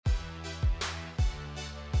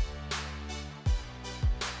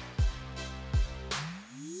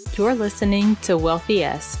You're listening to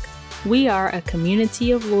Wealthy-esque. We are a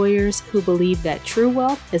community of lawyers who believe that true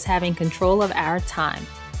wealth is having control of our time.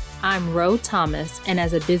 I'm Ro Thomas, and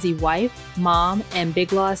as a busy wife, mom, and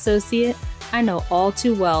big law associate, I know all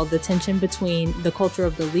too well the tension between the culture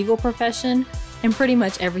of the legal profession and pretty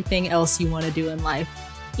much everything else you want to do in life.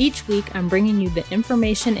 Each week, I'm bringing you the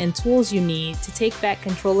information and tools you need to take back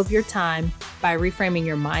control of your time by reframing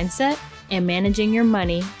your mindset and managing your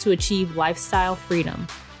money to achieve lifestyle freedom.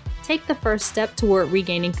 Take the first step toward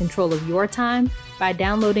regaining control of your time by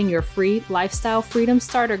downloading your free Lifestyle Freedom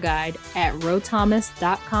Starter Guide at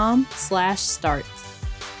rothomas.com/start.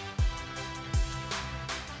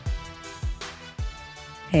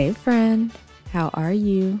 Hey friend, how are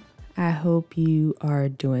you? I hope you are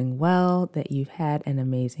doing well, that you've had an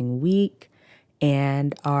amazing week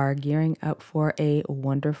and are gearing up for a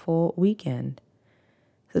wonderful weekend.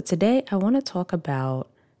 So today I want to talk about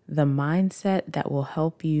the mindset that will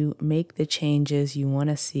help you make the changes you want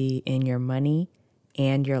to see in your money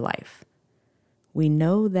and your life. We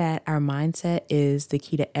know that our mindset is the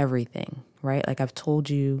key to everything, right? Like I've told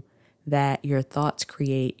you that your thoughts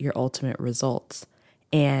create your ultimate results.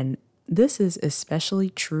 And this is especially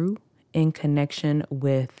true in connection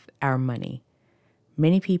with our money.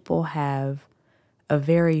 Many people have a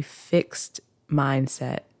very fixed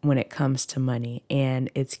mindset when it comes to money, and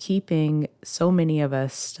it's keeping so many of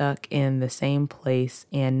us stuck in the same place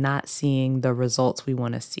and not seeing the results we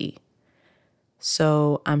want to see.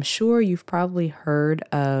 So I'm sure you've probably heard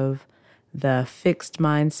of the fixed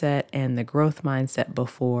mindset and the growth mindset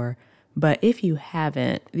before, but if you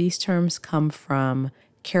haven't, these terms come from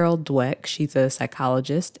Carol Dweck. She's a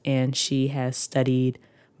psychologist and she has studied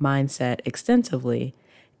mindset extensively.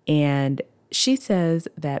 And she says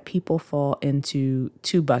that people fall into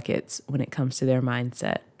two buckets when it comes to their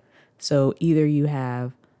mindset. So either you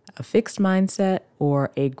have a fixed mindset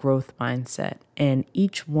or a growth mindset, and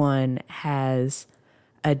each one has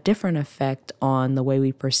a different effect on the way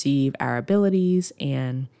we perceive our abilities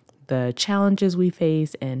and the challenges we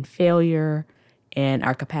face and failure and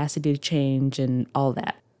our capacity to change and all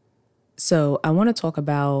that. So I want to talk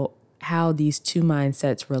about how these two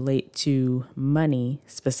mindsets relate to money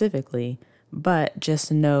specifically, but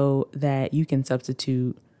just know that you can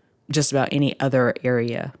substitute just about any other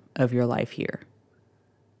area of your life here.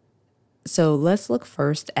 So let's look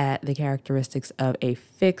first at the characteristics of a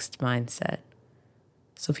fixed mindset.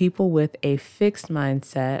 So people with a fixed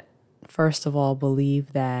mindset, first of all,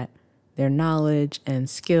 believe that their knowledge and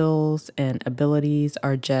skills and abilities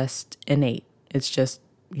are just innate. It's just,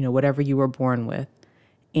 whatever you were born with.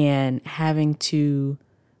 And having to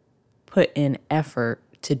put in effort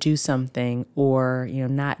to do something or,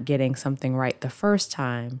 not getting something right the first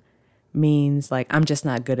time means like, I'm just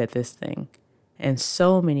not good at this thing. And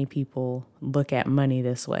so many people look at money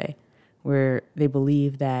this way, where they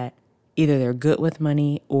believe that either they're good with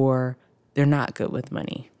money or they're not good with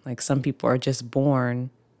money. Like some people are just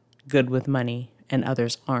born good with money and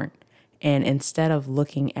others aren't. And instead of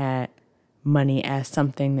looking at money as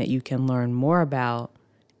something that you can learn more about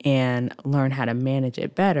and learn how to manage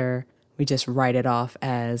it better, we just write it off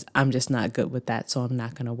as, I'm just not good with that, so I'm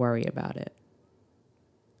not going to worry about it.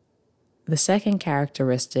 The second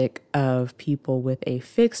characteristic of people with a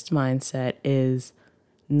fixed mindset is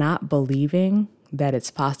not believing that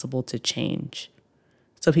it's possible to change.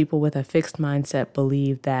 So people with a fixed mindset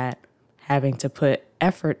believe that having to put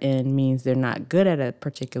effort in means they're not good at a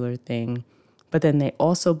particular thing, but then they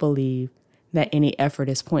also believe that any effort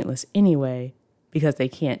is pointless anyway because they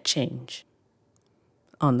can't change.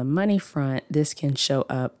 On the money front, this can show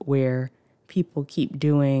up where people keep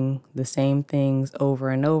doing the same things over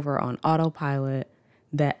and over on autopilot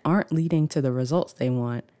that aren't leading to the results they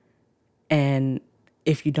want. And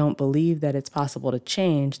if you don't believe that it's possible to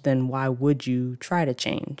change, then why would you try to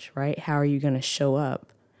change, right? How are you going to show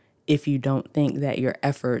up if you don't think that your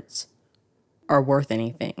efforts are worth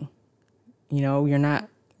anything? You're not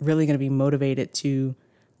really going to be motivated to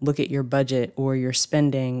look at your budget or your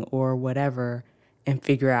spending or whatever and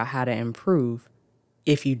figure out how to improve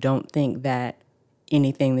if you don't think that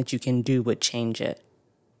anything that you can do would change it.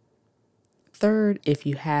 Third, if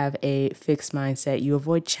you have a fixed mindset, you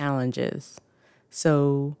avoid challenges.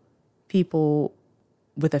 So people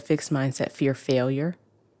with a fixed mindset fear failure.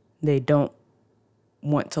 They don't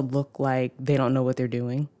want to look like they don't know what they're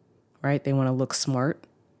doing, right? They want to look smart.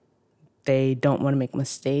 They don't want to make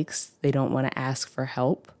mistakes. They don't want to ask for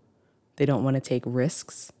help. They don't want to take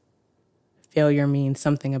risks. Failure means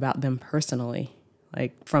something about them personally.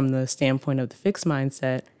 Like from the standpoint of the fixed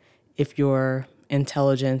mindset, if your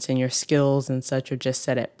intelligence and your skills and such are just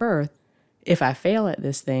set at birth, if I fail at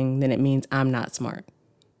this thing, then it means I'm not smart.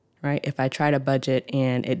 right? If I try to budget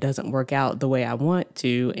and it doesn't work out the way I want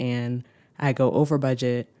to and I go over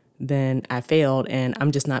budget, then I failed and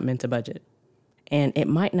I'm just not meant to budget. And it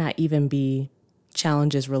might not even be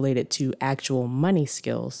challenges related to actual money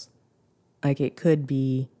skills. Like it could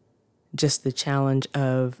be just the challenge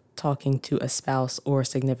of talking to a spouse or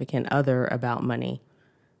significant other about money.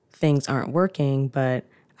 Things aren't working, but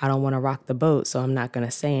I don't want to rock the boat, so I'm not going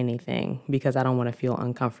to say anything because I don't want to feel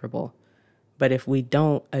uncomfortable. But if we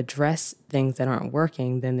don't address things that aren't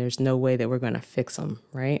working, then there's no way that we're going to fix them,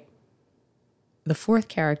 right? The fourth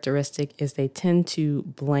characteristic is they tend to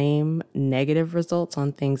blame negative results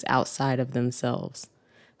on things outside of themselves.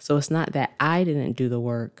 So it's not that I didn't do the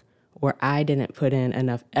work or I didn't put in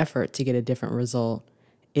enough effort to get a different result.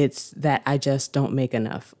 It's that I just don't make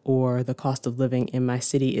enough, or the cost of living in my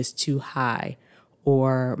city is too high,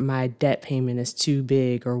 or my debt payment is too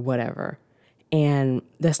big, or whatever. And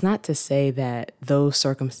that's not to say that those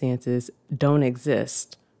circumstances don't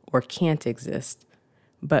exist or can't exist,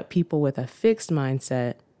 but people with a fixed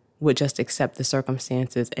mindset would just accept the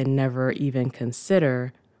circumstances and never even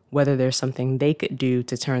consider whether there's something they could do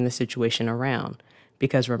to turn the situation around.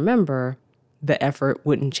 Because remember, the effort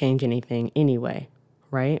wouldn't change anything anyway,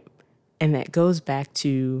 right? And that goes back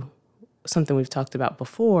to something we've talked about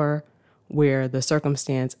before, where the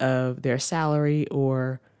circumstance of their salary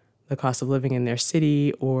or the cost of living in their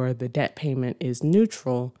city or the debt payment is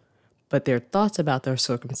neutral, but their thoughts about their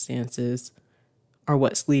circumstances are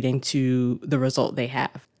what's leading to the result they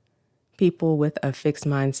have. People with a fixed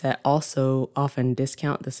mindset also often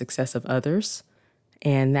discount the success of others.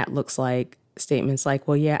 And that looks like statements like,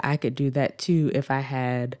 well, yeah, I could do that too if I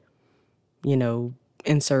had,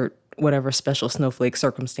 insert whatever special snowflake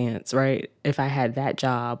circumstance, right? If I had that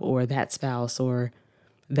job or that spouse or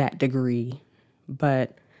that degree.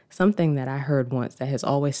 But something that I heard once that has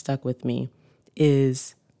always stuck with me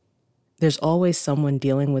is there's always someone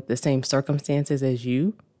dealing with the same circumstances as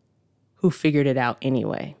you who figured it out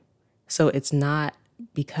anyway. So it's not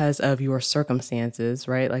because of your circumstances,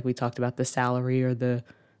 right? Like we talked about the salary or the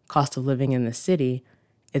cost of living in the city.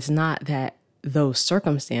 It's not that those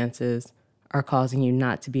circumstances are causing you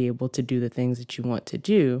not to be able to do the things that you want to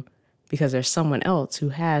do, because there's someone else who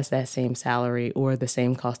has that same salary or the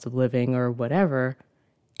same cost of living or whatever,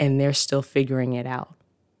 and they're still figuring it out.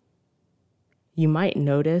 You might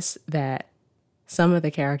notice that some of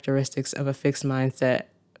the characteristics of a fixed mindset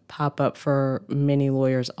pop up for many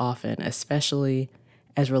lawyers often, especially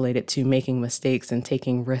as related to making mistakes and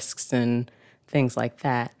taking risks and things like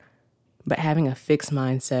that. But having a fixed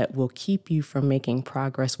mindset will keep you from making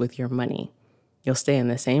progress with your money. You'll stay in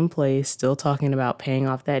the same place, still talking about paying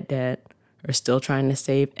off that debt, or still trying to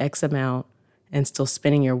save X amount and still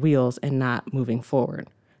spinning your wheels and not moving forward.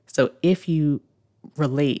 So if you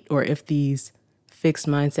relate, or if these fixed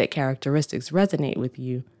mindset characteristics resonate with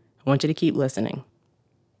you, I want you to keep listening.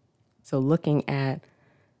 So looking at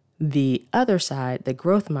the other side, the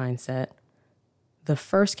growth mindset, the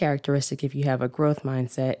first characteristic, if you have a growth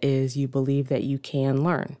mindset, is you believe that you can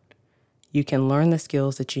learn. You can learn the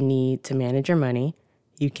skills that you need to manage your money.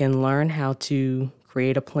 You can learn how to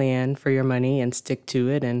create a plan for your money and stick to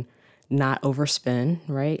it and not overspend,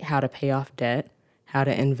 right? How to pay off debt, how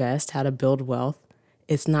to invest, how to build wealth.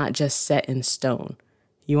 It's not just set in stone.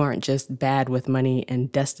 You aren't just bad with money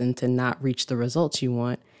and destined to not reach the results you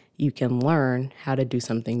want. You can learn how to do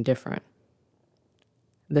something different.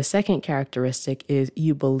 The second characteristic is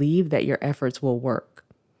you believe that your efforts will work.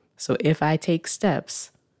 So if I take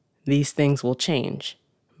steps, these things will change.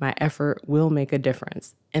 My effort will make a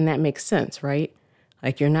difference. And that makes sense, right?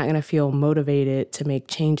 Like you're not going to feel motivated to make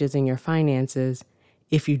changes in your finances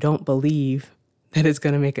if you don't believe that it's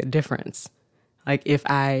going to make a difference. Like if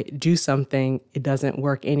I do something, it doesn't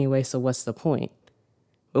work anyway, so what's the point?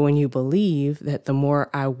 But when you believe that the more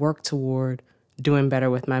I work toward doing better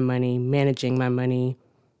with my money, managing my money,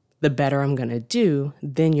 the better I'm going to do,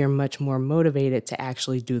 then you're much more motivated to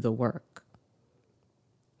actually do the work.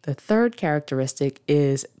 The third characteristic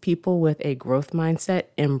is people with a growth mindset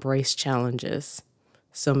embrace challenges.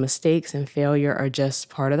 So mistakes and failure are just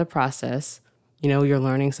part of the process. You're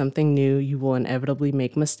learning something new. You will inevitably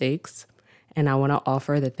make mistakes. And I want to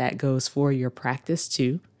offer that goes for your practice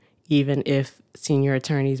too. Even if senior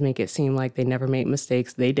attorneys make it seem like they never make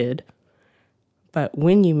mistakes, they did. But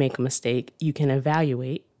when you make a mistake, you can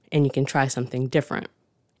evaluate and you can try something different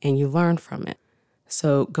and you learn from it.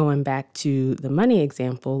 So going back to the money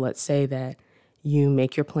example, let's say that you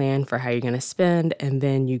make your plan for how you're going to spend and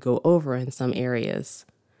then you go over in some areas.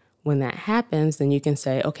 When that happens, then you can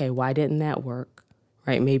say, okay, why didn't that work?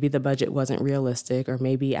 Right? Maybe the budget wasn't realistic, or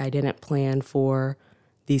maybe I didn't plan for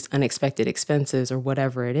these unexpected expenses or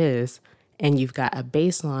whatever it is, and you've got a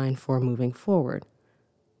baseline for moving forward.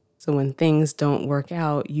 So when things don't work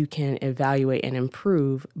out, you can evaluate and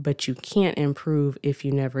improve, but you can't improve if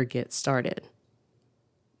you never get started.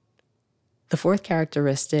 The fourth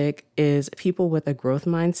characteristic is people with a growth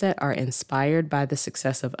mindset are inspired by the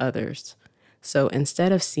success of others. So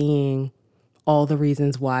instead of seeing all the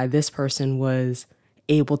reasons why this person was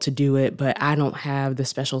able to do it, but I don't have the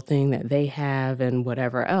special thing that they have and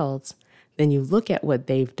whatever else, then you look at what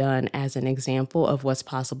they've done as an example of what's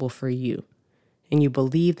possible for you. And you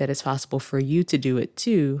believe that it's possible for you to do it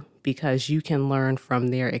too, because you can learn from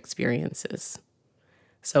their experiences.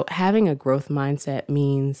 So having a growth mindset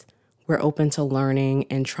means we're open to learning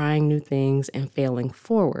and trying new things and failing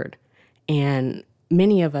forward. And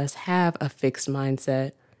many of us have a fixed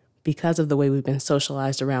mindset because of the way we've been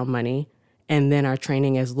socialized around money, and then our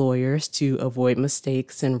training as lawyers to avoid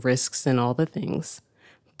mistakes and risks and all the things.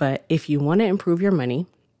 But if you want to improve your money,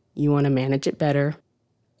 you want to manage it better,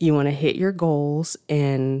 you want to hit your goals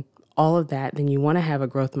and all of that, then you want to have a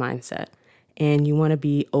growth mindset and you want to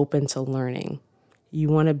be open to learning. You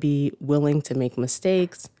want to be willing to make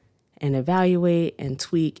mistakes and evaluate and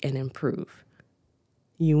tweak and improve.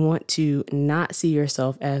 You want to not see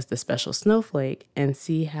yourself as the special snowflake and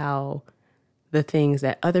see how the things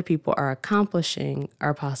that other people are accomplishing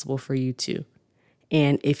are possible for you too.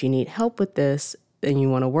 And if you need help with this, then you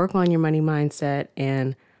want to work on your money mindset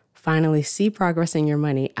and finally see progress in your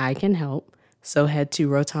money, I can help. So head to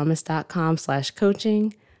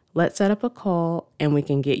rothomas.com/coaching. Let's set up a call and we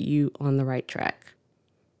can get you on the right track.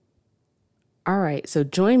 All right, so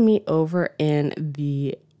join me over in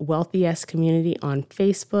the Wealthy-esque community on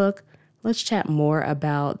Facebook. Let's chat more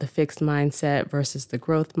about the fixed mindset versus the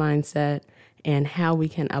growth mindset and how we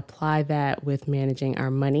can apply that with managing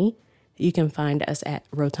our money. You can find us at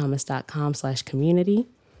rothomas.com/community.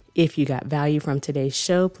 If you got value from today's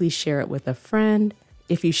show, please share it with a friend.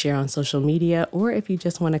 If you share on social media or if you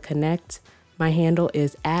just want to connect, my handle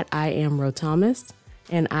is @IamRoThomas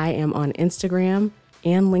and I am on Instagram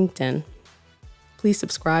and LinkedIn. Please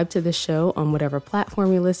subscribe to the show on whatever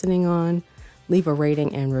platform you're listening on. Leave a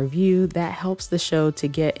rating and review. That helps the show to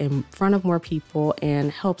get in front of more people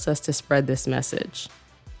and helps us to spread this message.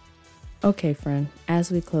 Okay, friend,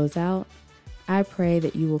 as we close out, I pray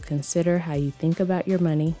that you will consider how you think about your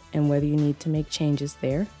money and whether you need to make changes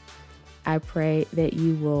there. I pray that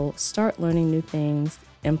you will start learning new things,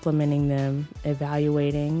 implementing them,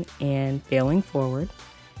 evaluating, and failing forward.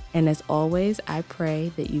 And as always, I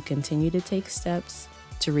pray that you continue to take steps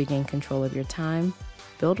to regain control of your time,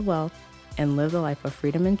 build wealth, and live the life of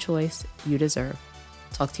freedom and choice you deserve.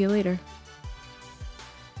 Talk to you later.